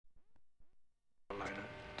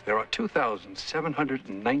There are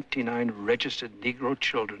 2,799 registered Negro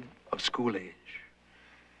children of school age.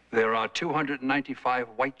 There are 295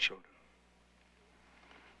 white children.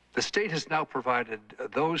 The state has now provided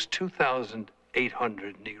those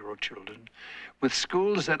 2,800 Negro children with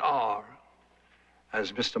schools that are,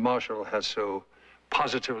 as Mr. Marshall has so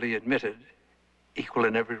positively admitted, equal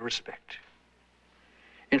in every respect.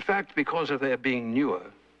 In fact, because of their being newer,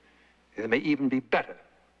 they may even be better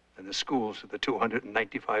than the schools of the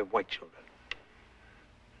 295 white children.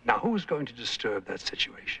 Now, who's going to disturb that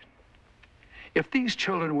situation? If these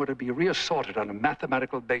children were to be reassorted on a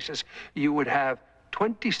mathematical basis, you would have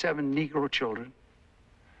 27 Negro children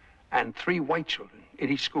and 3 white children in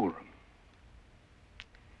each schoolroom.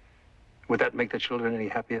 Would that make the children any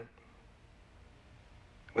happier?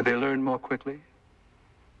 Would they learn more quickly?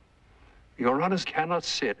 Your honors cannot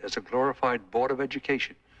sit as a glorified Board of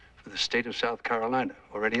Education for the state of South Carolina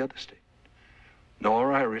or any other state.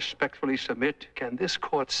 Nor, I respectfully submit, can this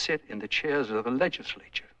court sit in the chairs of the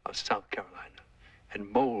legislature of South Carolina and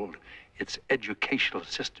mold its educational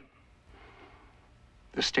system.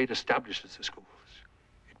 The state establishes the schools.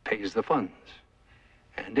 It pays the funds.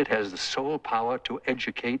 And it has the sole power to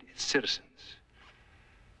educate its citizens.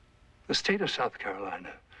 The state of South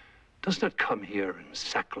Carolina does not come here in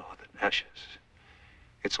sackcloth and ashes.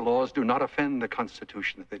 Its laws do not offend the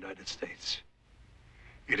Constitution of the United States.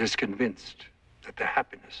 It is convinced that the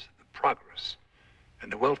happiness, the progress,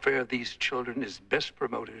 and the welfare of these children is best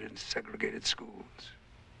promoted in segregated schools.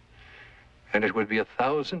 And it would be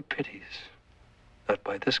 1,000 pities that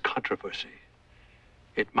by this controversy,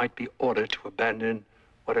 it might be ordered to abandon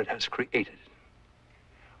what it has created.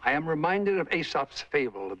 I am reminded of Aesop's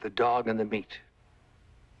fable of the dog and the meat.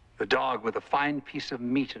 The dog, with a fine piece of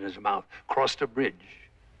meat in his mouth, crossed a bridge.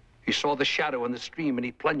 He saw the shadow in the stream and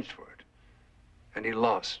he plunged for it. And he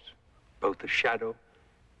lost both the shadow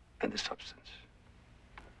and the substance.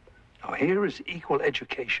 Now here is equal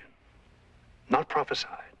education, not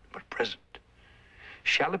prophesied, but present.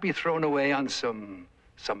 Shall it be thrown away on some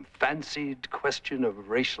fancied question of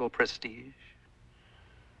racial prestige?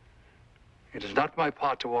 It is not my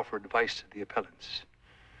part to offer advice to the appellants,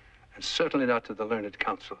 and certainly not to the learned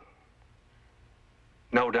counsel.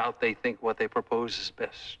 No doubt they think what they propose is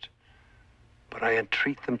best, but I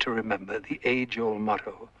entreat them to remember the age-old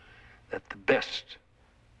motto that the best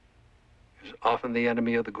is often the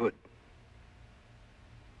enemy of the good.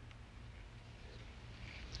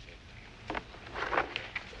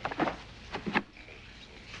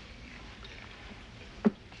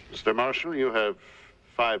 Mr. Marshall, you have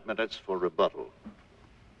 5 minutes for rebuttal.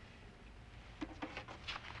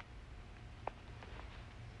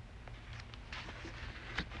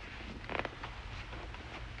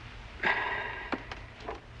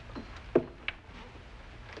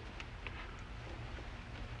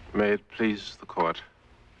 May it please the court.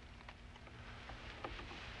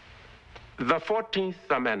 The 14th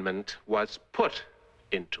Amendment was put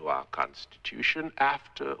into our Constitution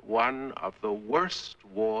after one of the worst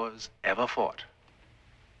wars ever fought.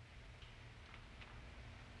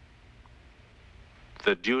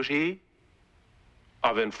 The duty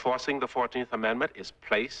of enforcing the 14th Amendment is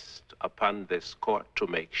placed upon this court to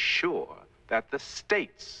make sure that the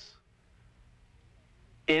states,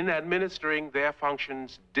 in administering their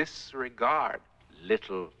functions, disregard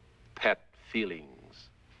little pet feelings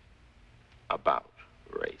about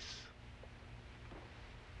race.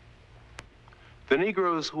 The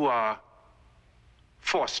Negroes who are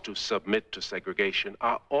forced to submit to segregation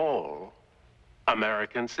are all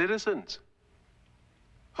American citizens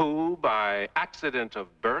who, by accident of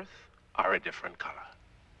birth, are a different color.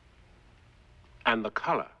 And the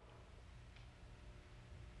color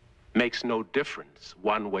makes no difference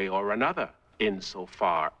one way or another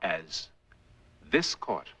insofar as this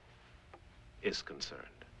court is concerned.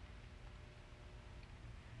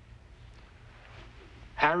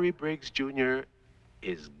 Harry Briggs, Jr.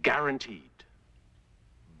 is guaranteed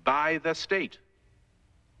by the state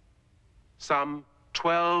some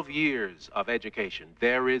 12 years of education.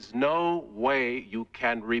 There is no way you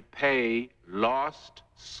can repay lost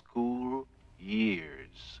school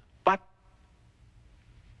years. But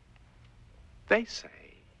they say,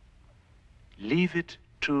 leave it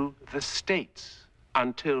to the states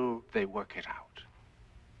until they work it out.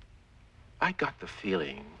 I got the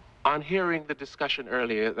feeling, on hearing the discussion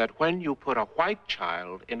earlier, that when you put a white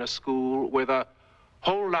child in a school with a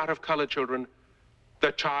whole lot of colored children,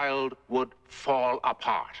 the child would fall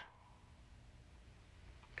apart.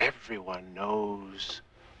 Everyone knows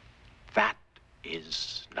that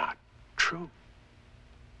is not true.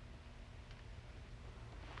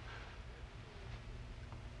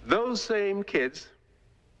 Those same kids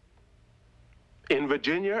in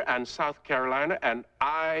Virginia and South Carolina, and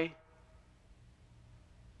I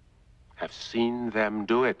have seen them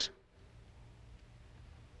do it.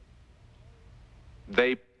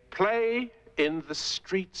 They play in the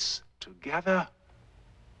streets together.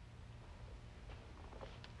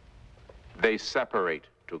 They separate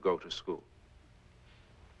to go to school.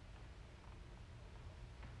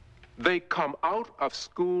 They come out of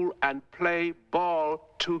school and play ball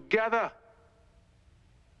together.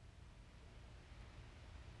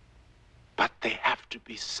 But they have to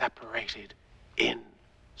be separated in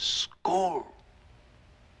school.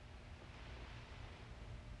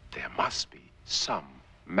 There must be some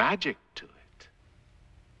magic to it.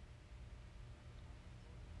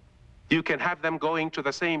 You can have them going to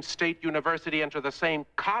the same state university and to the same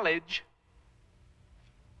college,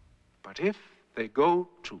 but if they go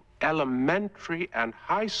to elementary and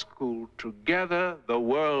high school together, the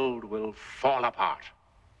world will fall apart.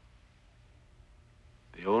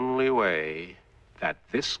 The only way that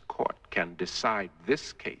this court can decide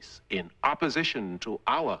this case in opposition to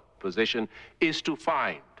our position is to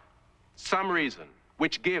find some reason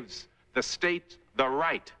which gives the state the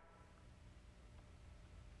right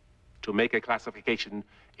to make a classification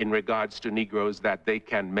in regards to Negroes that they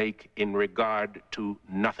can make in regard to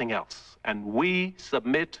nothing else. And we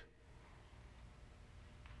submit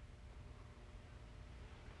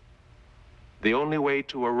the only way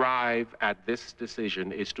to arrive at this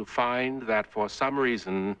decision is to find that for some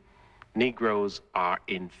reason, Negroes are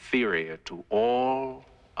inferior to all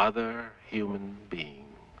other human beings.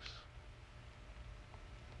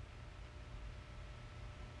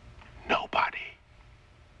 Nobody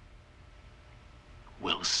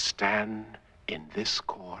will stand in this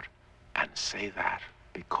court and say that,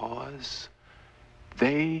 because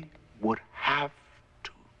they would have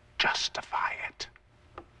to justify it.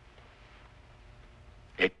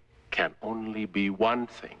 It can only be one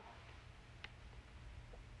thing: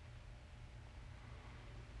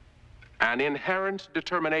 an inherent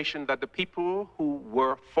determination that the people who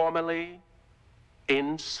were formerly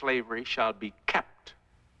in slavery shall be kept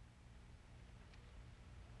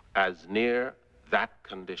as near that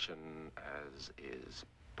condition as is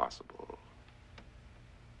possible.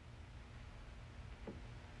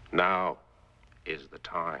 Now is the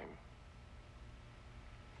time.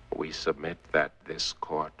 We submit that this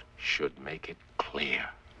court should make it clear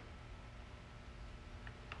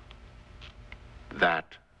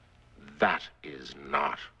that that is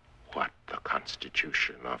not what the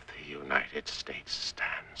Constitution of the United States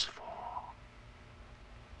stands for.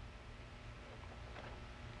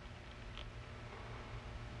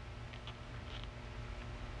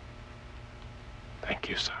 Thank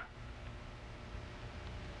you, sir.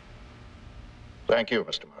 Thank you,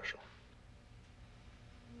 Mr. Marshall.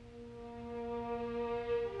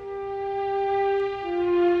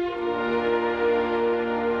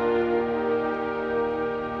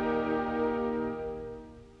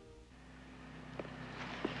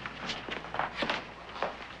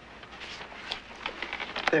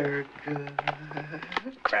 They're good.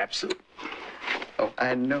 Crab soup. Oh,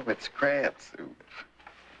 I know it's crab soup.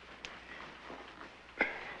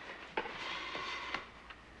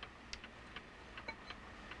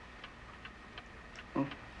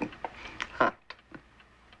 Hot.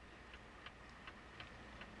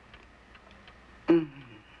 Mm.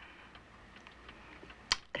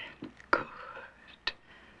 And good.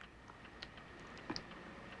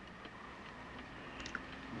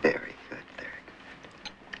 Very good, very good.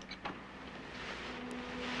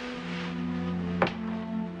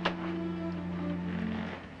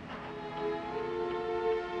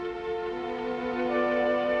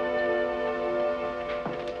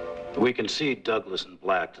 We concede Douglas and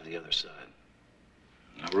Black to the other side.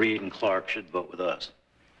 Now, Reed and Clark should vote with us.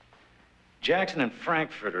 Jackson and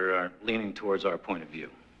Frankfurter are leaning towards our point of view.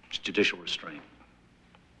 It's judicial restraint.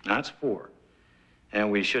 Now, that's 4.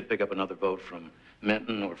 And we should pick up another vote from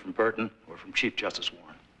Minton or from Burton or from Chief Justice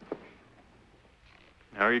Warren.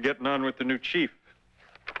 How are you getting on with the new chief?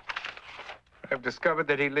 I've discovered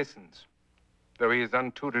that he listens, though he is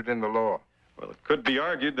untutored in the law. Well, it could be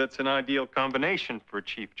argued that's an ideal combination for a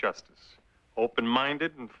Chief Justice.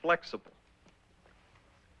 Open-minded and flexible.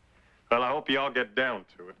 Well, I hope you all get down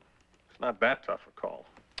to it. It's not that tough a call,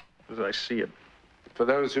 as I see it. For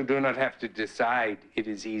those who do not have to decide, it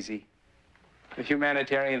is easy. The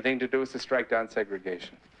humanitarian thing to do is to strike down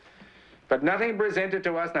segregation. But nothing presented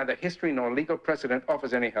to us, neither history nor legal precedent,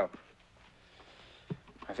 offers any help.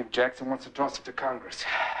 I think Jackson wants to toss it to Congress.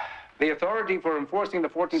 The authority for enforcing the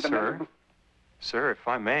 14th Amendment... Sir, if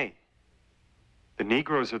I may, the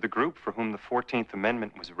Negroes are the group for whom the 14th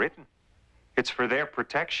Amendment was written. It's for their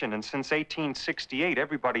protection, and since 1868,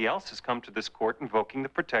 everybody else has come to this court invoking the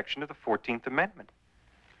protection of the 14th Amendment.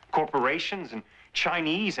 Corporations and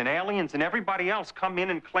Chinese and aliens and everybody else come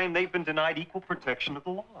in and claim they've been denied equal protection of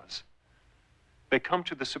the laws. They come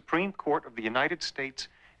to the Supreme Court of the United States,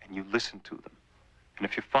 and you listen to them. And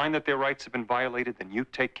if you find that their rights have been violated, then you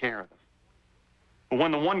take care of them. But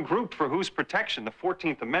when the one group for whose protection the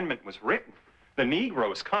 14th Amendment was written, the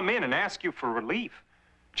Negroes, come in and ask you for relief,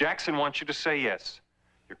 Jackson wants you to say yes.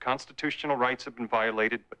 Your constitutional rights have been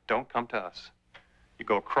violated, but don't come to us. You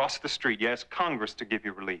go across the street, you ask Congress to give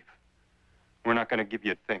you relief. We're not going to give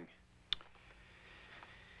you a thing.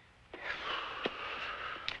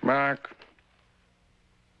 Mark,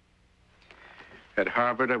 at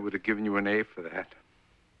Harvard, I would have given you an A for that.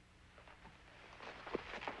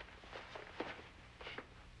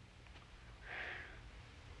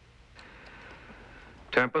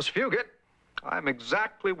 Tempus fugit. I'm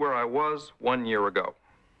exactly where I was 1 year ago.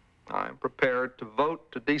 I'm prepared to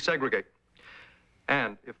vote to desegregate.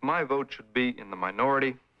 And if my vote should be in the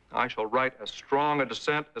minority, I shall write as strong a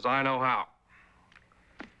dissent as I know how.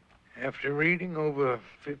 After reading over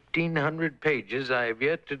 1,500 pages, I have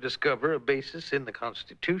yet to discover a basis in the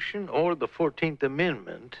Constitution or the 14th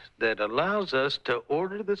Amendment that allows us to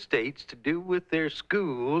order the states to do with their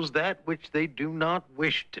schools that which they do not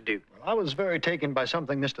wish to do. Well, I was very taken by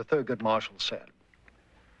something Mr. Thurgood Marshall said.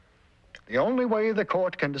 The only way the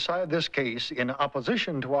court can decide this case in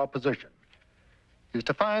opposition to our position is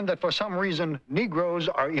to find that for some reason Negroes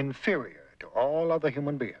are inferior to all other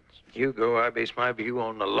human beings. Hugo, I base my view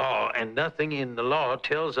on the law, and nothing in the law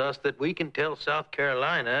tells us that we can tell South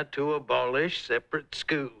Carolina to abolish separate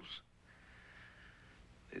schools.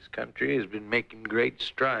 This country has been making great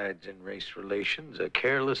strides in race relations. A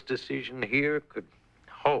careless decision here could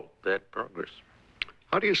halt that progress.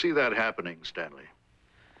 How do you see that happening, Stanley?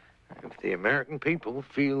 If the American people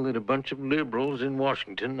feel that a bunch of liberals in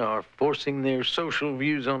Washington are forcing their social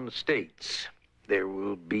views on the states, there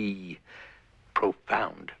will be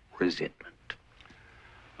profound resentment.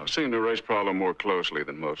 I've seen the race problem more closely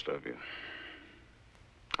than most of you.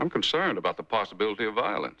 I'm concerned about the possibility of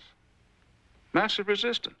violence, massive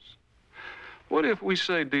resistance. What if we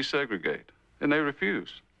say desegregate and they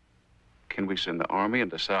refuse? Can we send the Army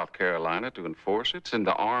into South Carolina to enforce it? Send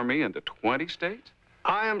the Army into 20 states?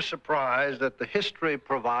 I am surprised that the history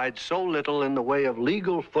provides so little in the way of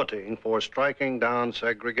legal footing for striking down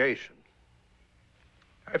segregation.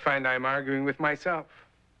 I find I'm arguing with myself.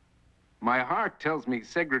 My heart tells me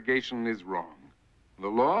segregation is wrong. The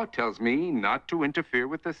law tells me not to interfere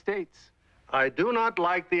with the states. I do not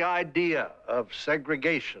like the idea of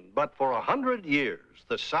segregation, but for 100 years,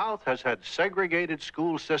 the South has had segregated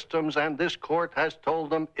school systems, and this court has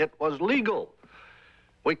told them it was legal.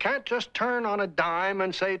 We can't just turn on a dime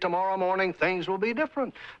and say tomorrow morning things will be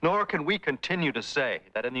different. Nor can we continue to say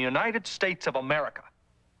that in the United States of America,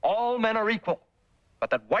 all men are equal,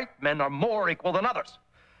 but that white men are more equal than others.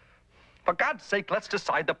 For God's sake, let's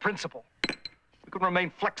decide the principle. We can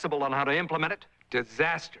remain flexible on how to implement it.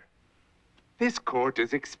 Disaster. This court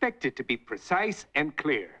is expected to be precise and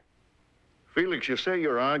clear. Felix, you say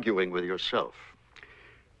you're arguing with yourself.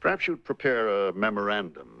 Perhaps you'd prepare a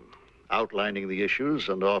memorandum outlining the issues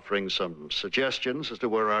and offering some suggestions as to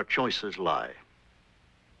where our choices lie.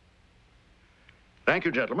 Thank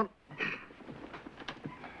you, gentlemen.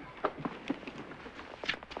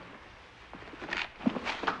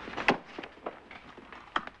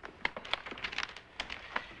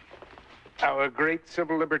 Our great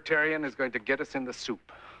civil libertarian is going to get us in the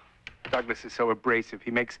soup. Douglas is so abrasive.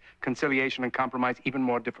 He makes conciliation and compromise even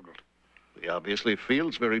more difficult. He obviously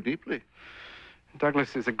feels very deeply.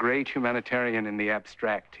 Douglas is a great humanitarian in the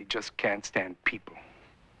abstract. He just can't stand people.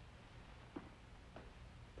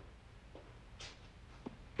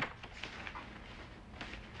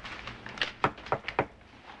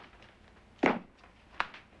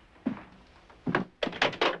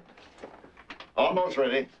 Almost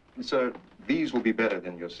ready. Sir, these will be better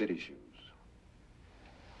than your city shoes.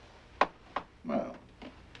 Well,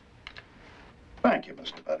 thank you,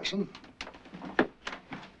 Mr. Patterson.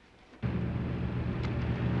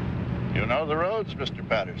 You know the roads, Mr.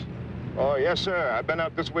 Patterson? Oh, yes, sir. I've been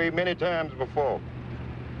out this way many times before.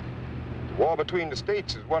 The war between the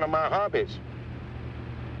states is one of my hobbies.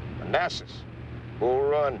 Manassas, Bull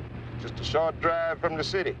Run, just a short drive from the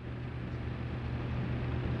city.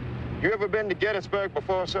 You ever been to Gettysburg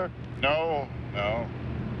before, sir? No, no.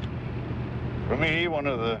 For me, one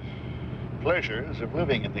of the pleasures of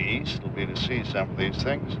living in the East will be to see some of these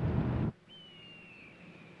things.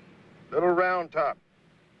 Little Round Top.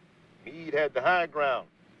 Meade had the high ground.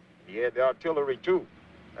 He had the artillery, too.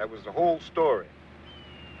 That was the whole story.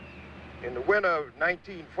 In the winter of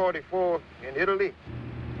 1944 in Italy,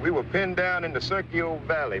 we were pinned down in the Serchio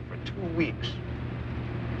Valley for 2 weeks.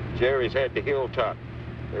 Jerry's had the hilltop.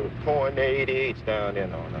 They were pouring their 88s down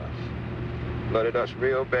in on us. Flooded us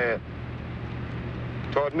real bad.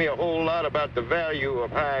 Taught me a whole lot about the value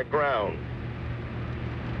of high ground.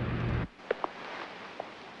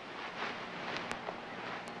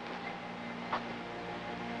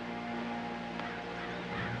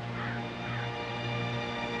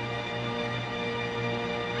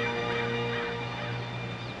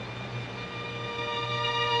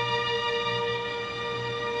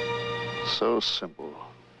 So simple,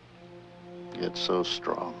 yet so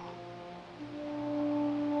strong.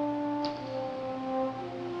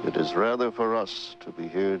 It is rather for us to be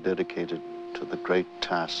here dedicated to the great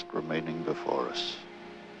task remaining before us.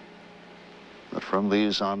 That from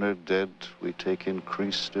these honored dead we take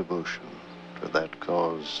increased devotion to that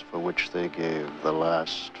cause for which they gave the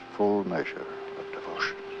last full measure of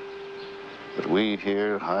devotion. That we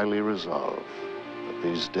here highly resolve that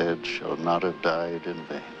these dead shall not have died in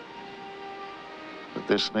vain. That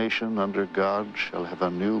this nation under God shall have a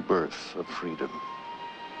new birth of freedom,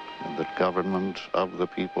 and that government of the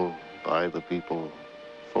people, by the people,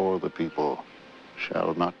 for the people,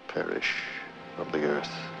 shall not perish from the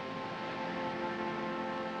earth.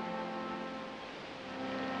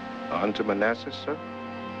 On to Manassas, sir?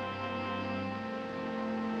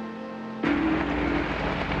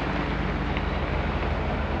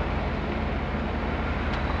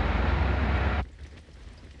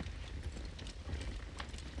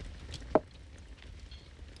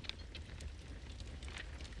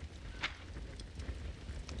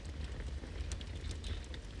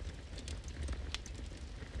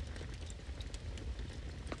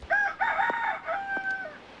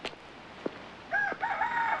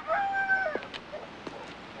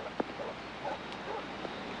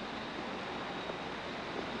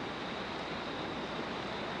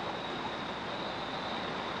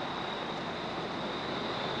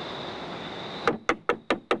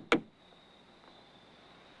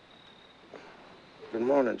 Good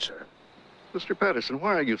morning, sir. Mr. Patterson,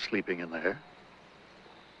 why are you sleeping in there?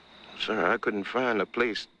 Sir, I couldn't find a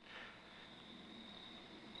place.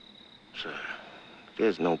 Sir,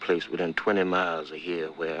 there's no place within 20 miles of here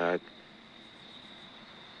where I...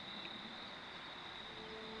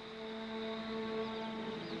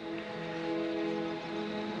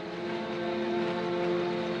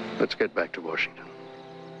 Let's get back to Washington.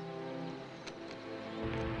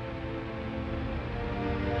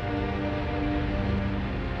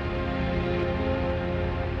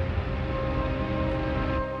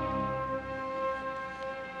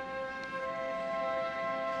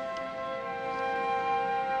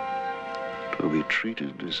 To be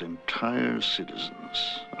treated as entire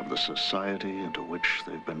citizens of the society into which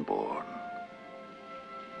they've been born.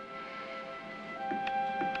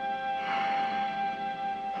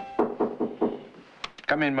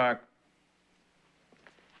 Come in, Mark.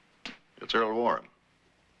 It's Earl Warren.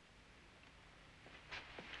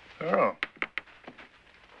 Oh.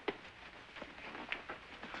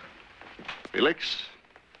 Felix?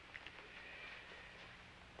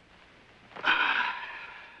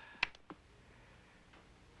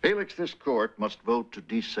 Felix, this court must vote to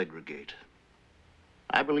desegregate.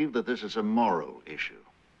 I believe that this is a moral issue,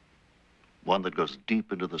 one that goes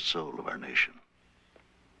deep into the soul of our nation.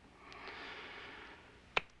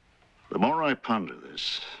 The more I ponder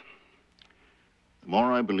this, the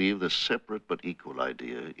more I believe the separate but equal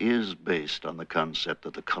idea is based on the concept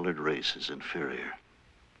that the colored race is inferior,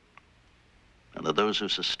 and that those who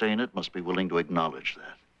sustain it must be willing to acknowledge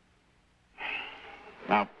that.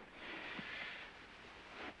 Now,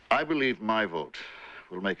 I believe my vote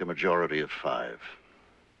will make a majority of 5.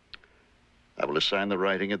 I will assign the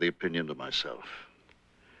writing of the opinion to myself.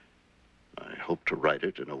 I hope to write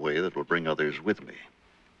it in a way that will bring others with me.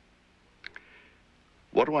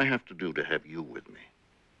 What do I have to do to have you with me?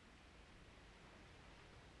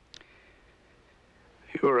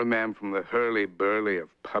 You're a man from the hurly-burly of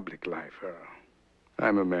public life, Earl.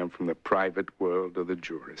 I'm a man from the private world of the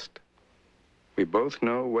jurist. We both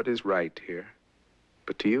know what is right here.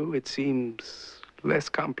 But to you, it seems less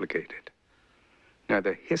complicated.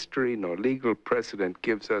 Neither history nor legal precedent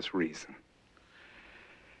gives us reason.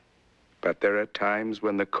 But there are times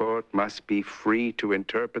when the court must be free to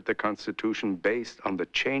interpret the Constitution based on the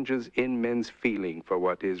changes in men's feeling for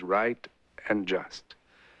what is right and just.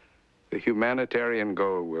 The humanitarian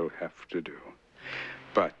goal we'll have to do.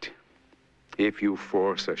 But if you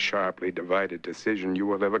force a sharply divided decision, you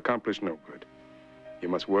will have accomplished no good. You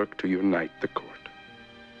must work to unite the court.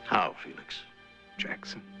 How, Felix?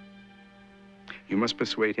 Jackson. You must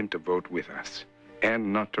persuade him to vote with us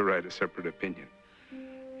and not to write a separate opinion.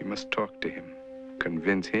 You must talk to him,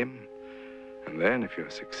 convince him, and then if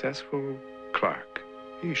you're successful, Clark,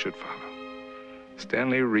 he should follow.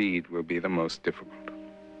 Stanley Reed will be the most difficult.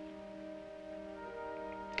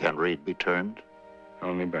 Can Reed be turned?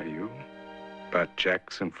 Only by you, but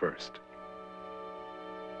Jackson first.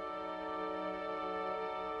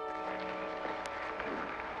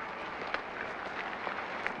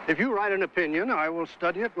 If you write an opinion, I will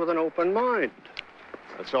study it with an open mind.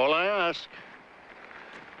 That's all I ask.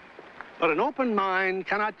 But an open mind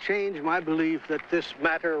cannot change my belief that this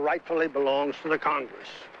matter rightfully belongs to the Congress.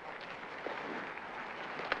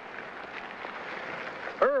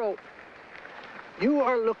 Earl, you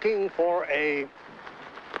are looking for a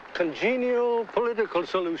congenial political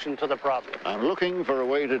solution to the problem. I'm looking for a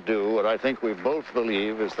way to do what I think we both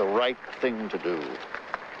believe is the right thing to do.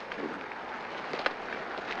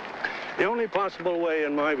 The only possible way,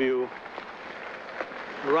 in my view,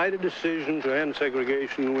 to write a decision to end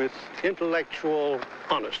segregation with intellectual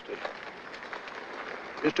honesty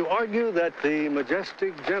is to argue that the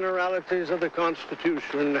majestic generalities of the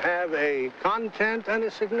Constitution have a content and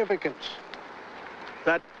a significance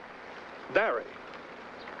that vary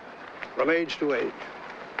from age to age.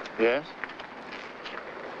 Yes?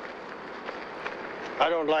 I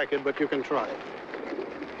don't like it, but you can try it.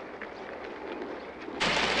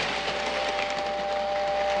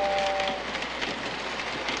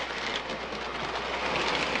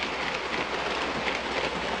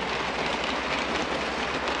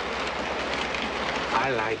 I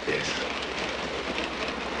like this.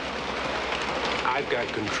 I've got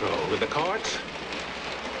control. With the courts,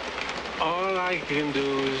 all I can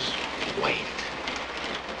do is wait.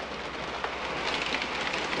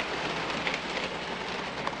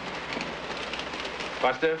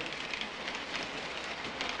 Buster,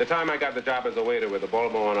 the time I got the job as a waiter with the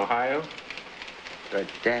Baltimore in Ohio, Your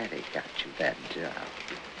daddy got you that job.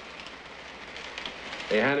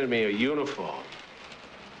 they handed me a uniform.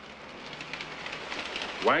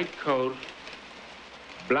 White coat,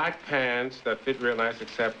 black pants that fit real nice,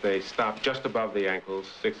 except they stopped just above the ankles,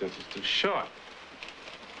 6 inches too short.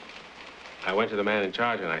 I went to the man in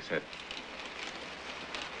charge and I said,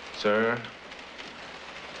 "Sir,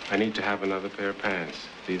 I need to have another pair of pants.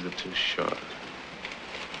 These are too short."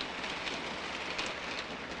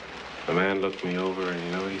 The man looked me over and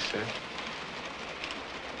you know what he said?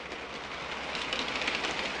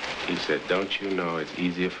 He said, "Don't you know it's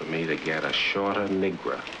easier for me to get a shorter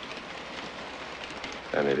Negra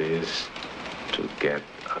than it is to get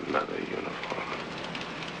another uniform?"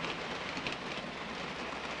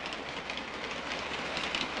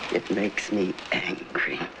 It makes me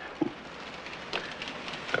angry.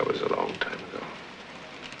 That was a long time ago.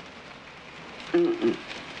 Mm-mm.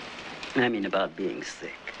 I mean about being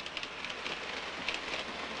sick.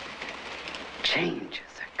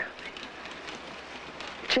 Changes are coming.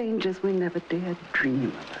 Changes we never dared dream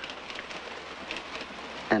about.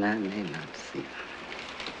 And I may not see them.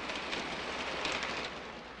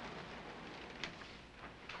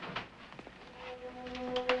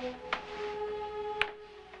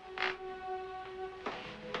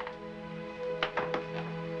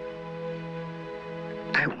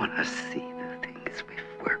 I want to see the things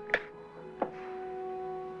we've worked for.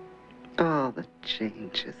 All the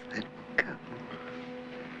changes that will come.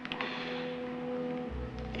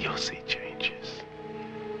 You'll see changes.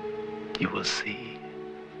 You will see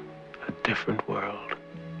a different world.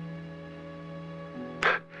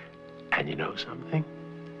 And you know something?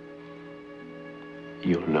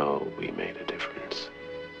 You'll know we made a difference.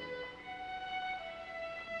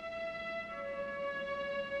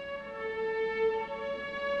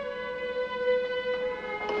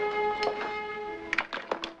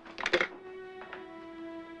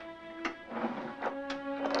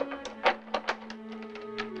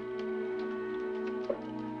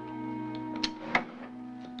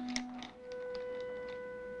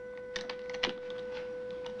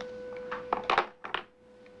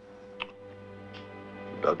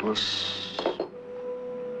 Douglas,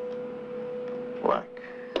 Black,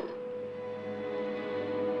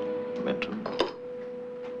 Minton,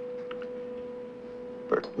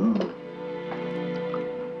 Burton,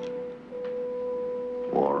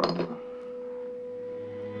 Warren,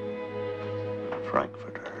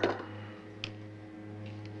 Frankfurter,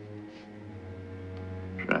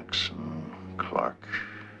 Jackson, Clark,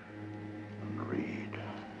 and Reed.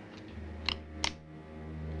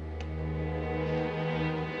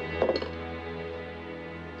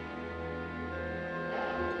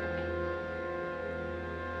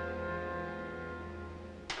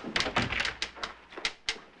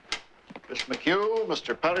 Miss McHugh,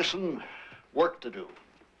 Mr. Patterson, work to do.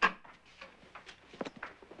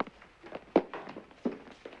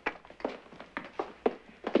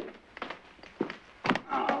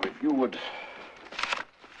 Now, if you would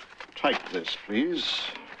type this, please.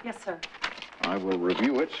 Yes, sir. I will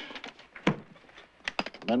review it.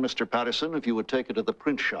 Then, Mr. Patterson, if you would take it to the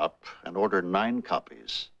print shop and order 9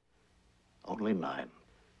 copies. Only 9.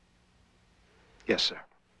 Yes, sir.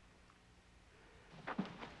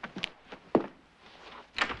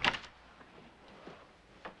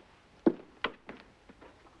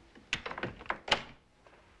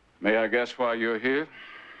 May I guess why you're here?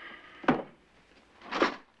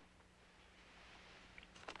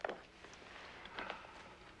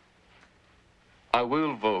 I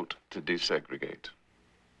will vote to desegregate.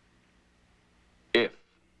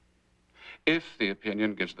 If the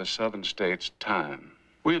opinion gives the southern states time.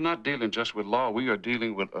 We are not dealing just with law. We are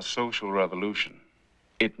dealing with a social revolution.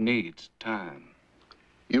 It needs time.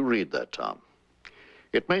 You read that, Tom.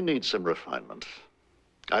 It may need some refinement.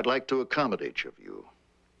 I'd like to accommodate your view.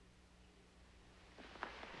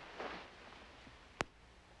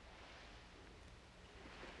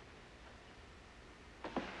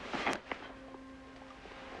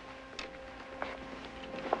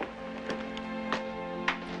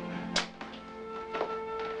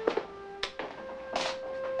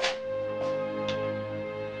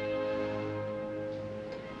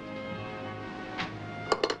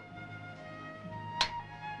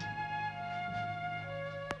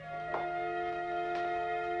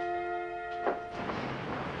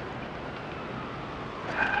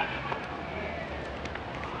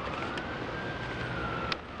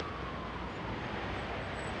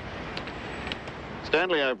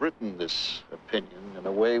 Stanley, I've written this opinion in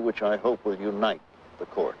a way which I hope will unite the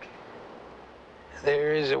court.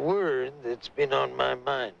 There is a word that's been on my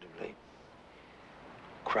mind of late.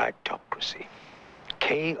 Cryptocracy.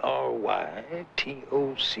 K-R-Y-T-O-C-R-A-C-Y.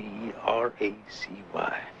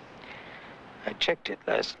 I checked it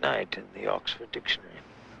last night in the Oxford Dictionary.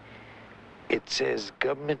 It says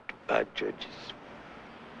government by judges.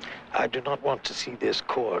 I do not want to see this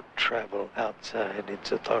court travel outside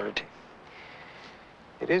its authority.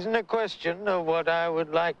 It isn't a question of what I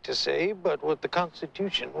would like to say, but what the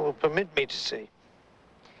Constitution will permit me to say.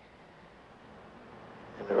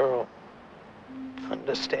 And Earl,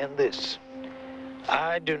 understand this.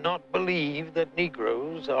 I do not believe that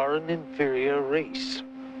Negroes are an inferior race.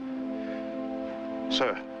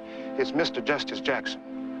 Sir, it's Mr. Justice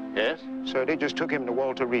Jackson. Yes? Sir, they just took him to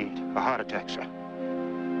Walter Reed. A heart attack, sir.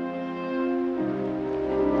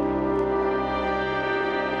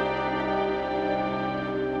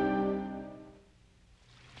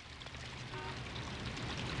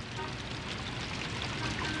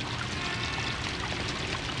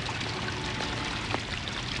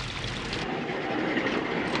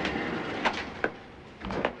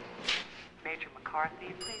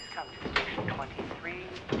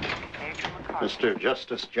 Mr.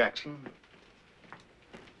 Justice Jackson,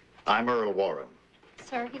 I'm Earl Warren.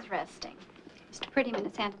 Sir, he's resting. Mr. Prettyman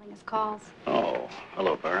is handling his calls. Oh,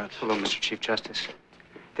 hello, Barrett. Hello, Mr. Chief Justice.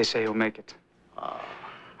 They say he'll make it.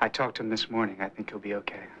 I talked to him this morning. I think he'll be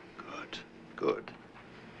okay. Good, good.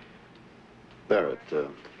 Barrett,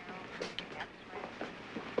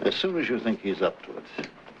 as soon as you think he's up to it,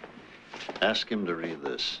 ask him to read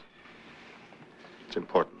this. It's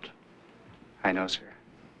important. I know, sir.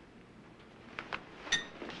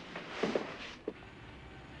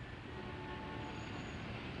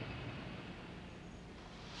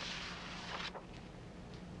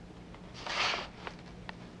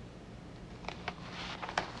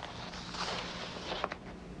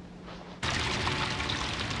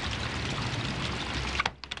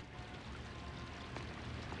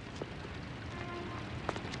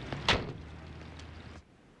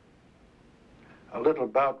 A little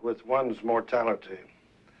bout with one's mortality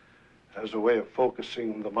as a way of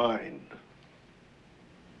focusing the mind.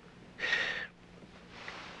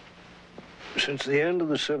 Since the end of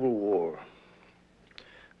the Civil War,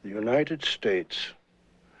 the United States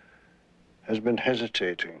has been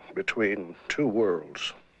hesitating between two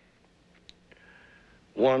worlds.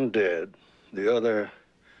 One dead, the other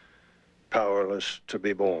powerless to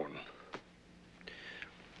be born.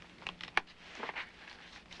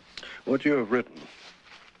 What you have written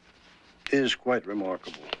is quite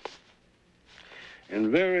remarkable. In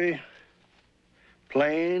very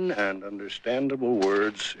plain and understandable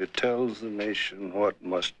words, it tells the nation what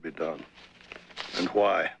must be done and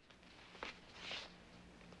why.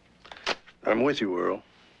 I'm with you, Earl.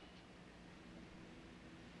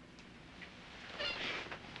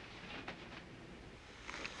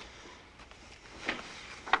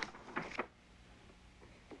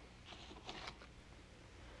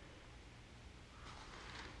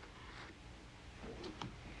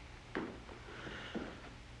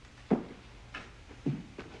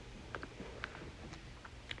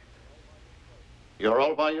 You're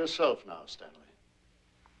all by yourself now, Stanley.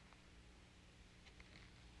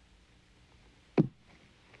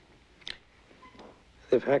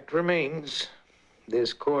 The fact remains,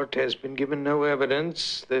 this court has been given no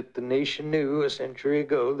evidence that the nation knew a century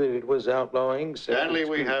ago that it was outlawing separate Stanley,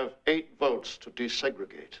 we schools. have 8 votes to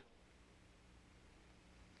desegregate.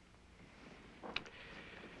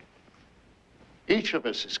 Each of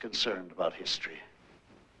us is concerned about history.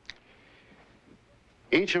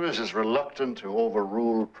 Each of us is reluctant to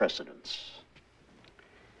overrule precedents.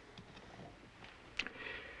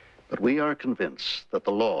 But we are convinced that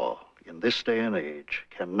the law in this day and age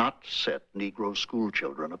cannot set Negro school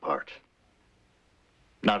children apart.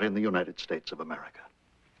 Not in the United States of America.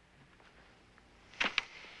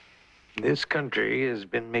 This country has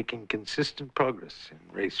been making consistent progress in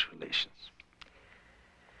race relations.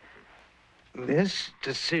 This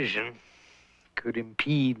decision could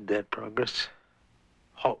impede that progress,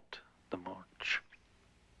 halt the march.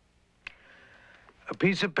 A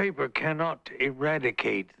piece of paper cannot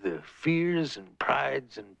eradicate the fears and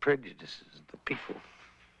prides and prejudices of the people.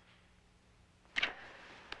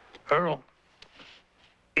 Earl,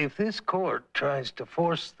 if this court tries to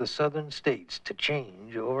force the southern states to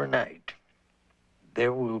change overnight,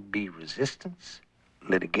 there will be resistance,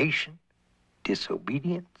 litigation,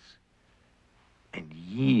 disobedience, and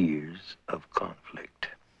years of conflict.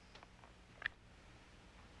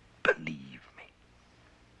 Believe me.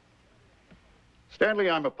 Stanley,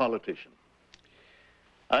 I'm a politician.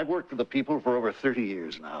 I've worked for the people for over 30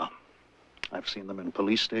 years now. I've seen them in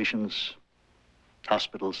police stations,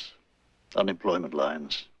 hospitals, unemployment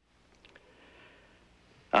lines.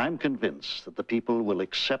 I'm convinced that the people will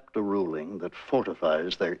accept a ruling that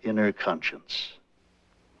fortifies their inner conscience.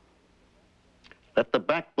 Let the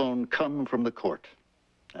backbone come from the court,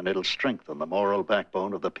 and it'll strengthen the moral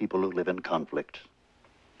backbone of the people who live in conflict.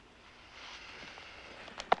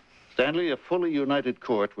 Stanley, a fully united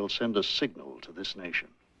court will send a signal to this nation.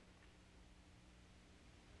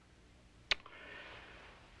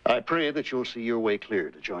 I pray that you'll see your way clear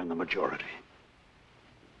to join the majority.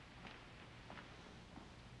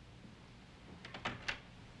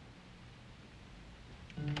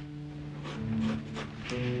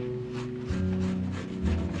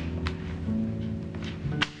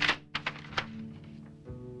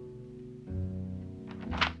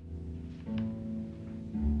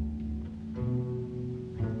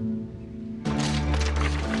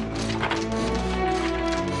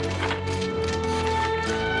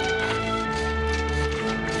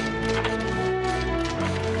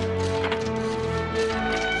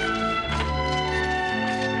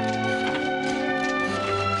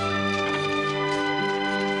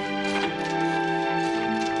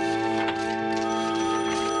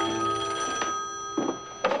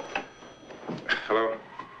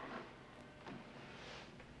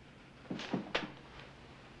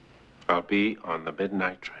 I'll be on the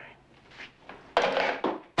midnight train.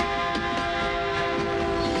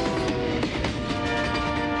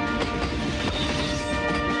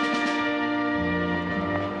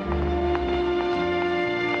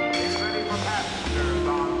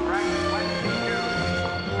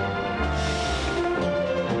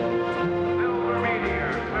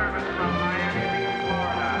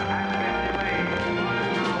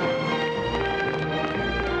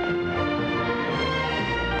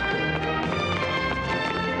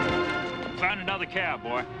 Cab,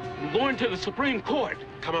 boy. I'm going to the Supreme Court.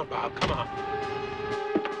 Come on, Bob, come on.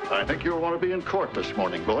 I think you'll want to be in court this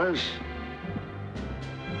morning, boys.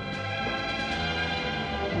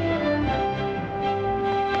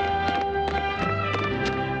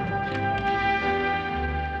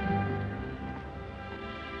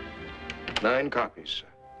 Nine copies, sir,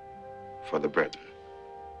 for the Britain.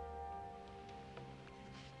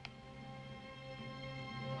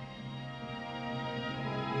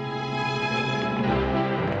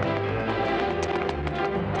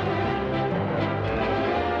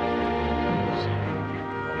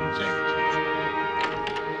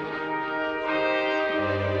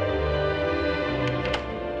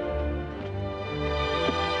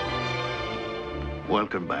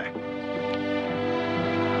 Welcome back.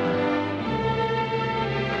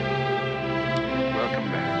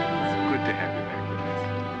 Welcome back. It's good to have you back with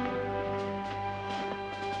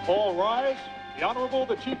us. All rise. The Honorable,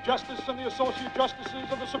 the Chief Justice and the Associate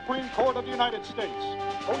Justices of the Supreme Court of the United States.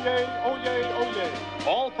 Oyez, oyez, oyez.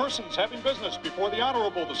 All persons having business before the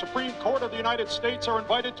Honorable, the Supreme Court of the United States are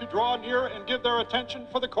invited to draw near and give their attention,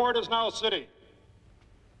 for the court is now sitting.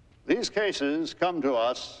 These cases come to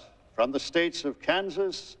us from the states of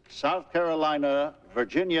Kansas, South Carolina,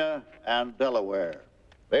 Virginia, and Delaware.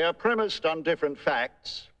 They are premised on different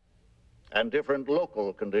facts and different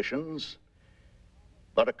local conditions,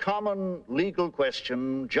 but a common legal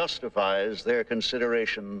question justifies their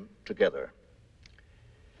consideration together.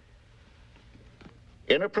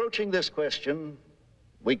 In approaching this question,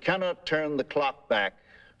 we cannot turn the clock back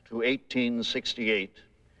to 1868,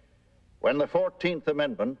 when the 14th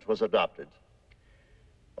Amendment was adopted,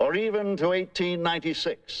 or even to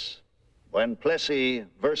 1896, when Plessy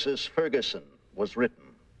versus Ferguson was written.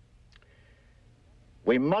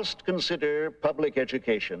 We must consider public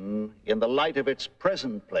education in the light of its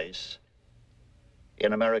present place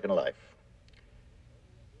in American life.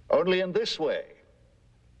 Only in this way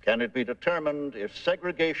can it be determined if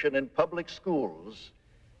segregation in public schools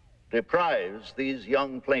deprives these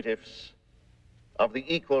young plaintiffs of the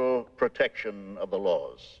equal protection of the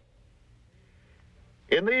laws.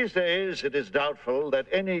 In these days, it is doubtful that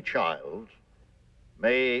any child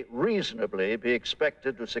may reasonably be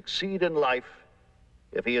expected to succeed in life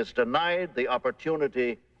if he is denied the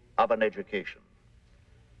opportunity of an education.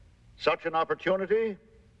 Such an opportunity,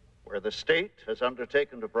 where the state has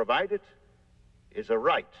undertaken to provide it, is a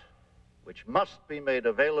right which must be made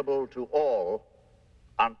available to all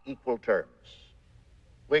on equal terms.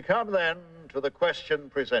 We come then to the question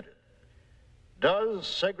presented. Does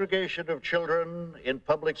segregation of children in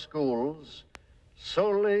public schools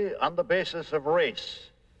solely on the basis of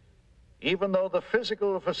race, even though the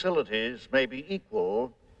physical facilities may be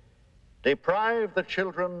equal, deprive the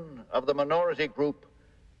children of the minority group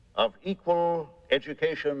of equal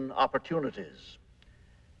education opportunities?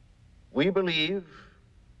 We believe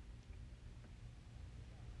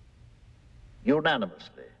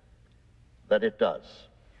unanimously that it does.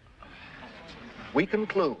 We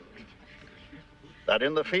conclude that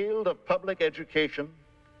in the field of public education,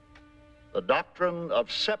 the doctrine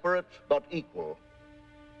of separate but equal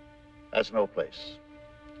has no place.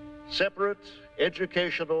 Separate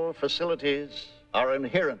educational facilities are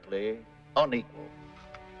inherently unequal.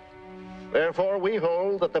 Therefore, we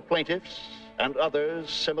hold that the plaintiffs and others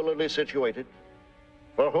similarly situated,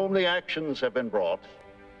 for whom the actions have been brought,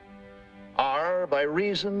 are, by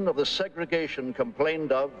reason of the segregation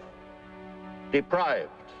complained of, deprived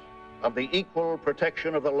of the equal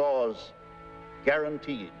protection of the laws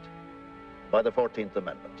guaranteed by the 14th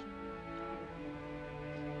Amendment.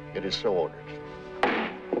 It is so ordered.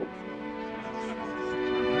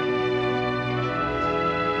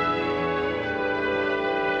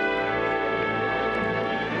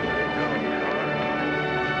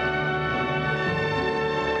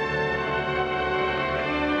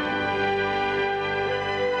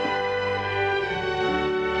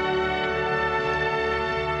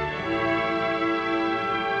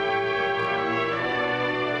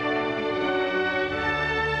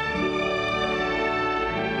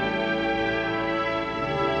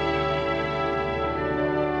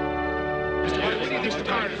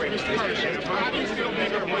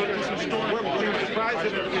 Mr.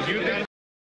 President,